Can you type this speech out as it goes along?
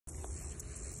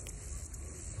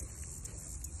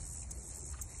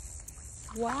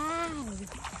Wow.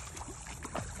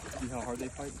 See how hard they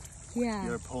fight? Yeah.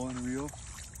 They're pulling the reel.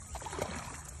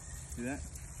 See that?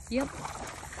 Yep.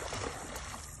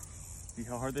 See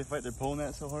how hard they fight? They're pulling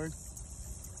that so hard.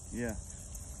 Yeah.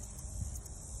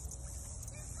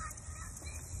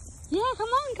 Yeah, come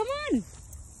on, come on.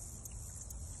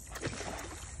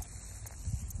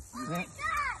 See that?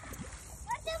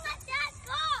 Where did my dad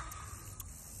go?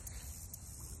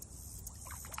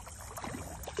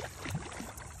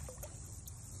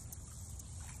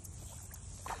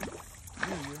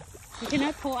 You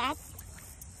cannot pull up.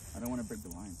 I don't want to break the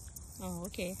line. Oh,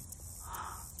 okay.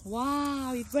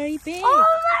 Wow, it's very big.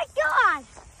 Oh my God!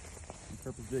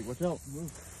 Purpose big. Watch out.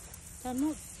 Move. Don't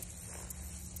move.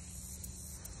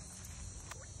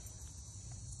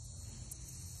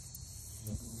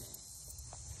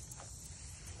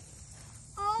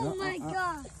 Oh my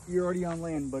God! You're already on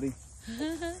land, buddy.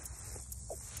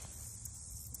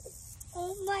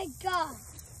 Oh my God!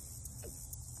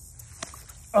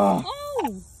 Oh.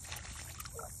 Oh!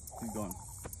 Keep going.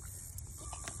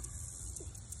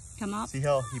 Come up. See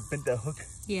how he bent that hook?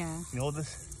 Yeah. Can you hold this?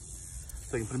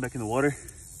 So I can put him back in the water.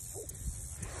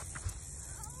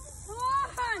 Come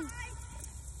on!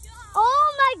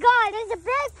 Oh my God! There's a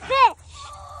big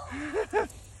fish!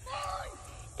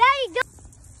 Daddy, don't.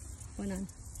 Hold on.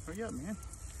 Hurry up, man.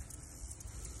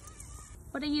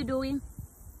 What are you doing?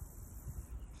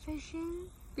 Fishing?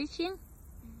 Fishing?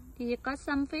 Did you catch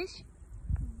some fish?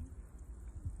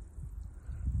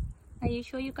 Are you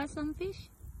sure you got some fish?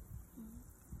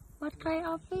 What kind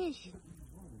of fish?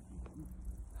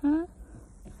 Huh?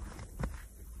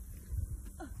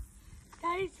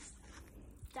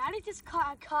 Daddy just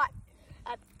caught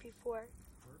at before.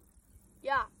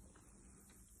 Yeah.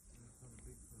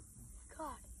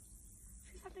 God,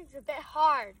 something's a bit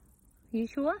hard. You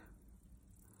sure?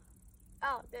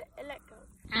 Oh, it let go.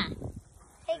 Ah,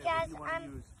 Hey guys,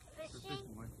 I'm fishing,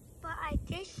 but I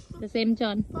just the same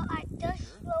John.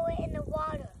 throw it in the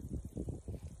water.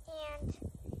 And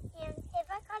if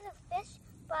I got a fish,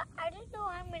 but I don't know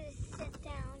I'm gonna sit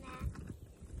down at.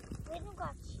 We don't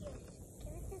got chairs.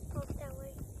 Can I just go that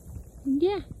way?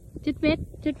 Yeah, just wait,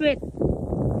 just wait.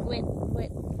 Wait,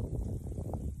 wait.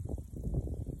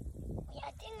 Yeah,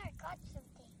 I think I got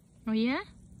something. Oh yeah?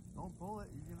 Don't pull it.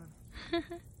 You're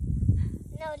gonna.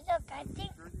 No, look, I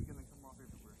think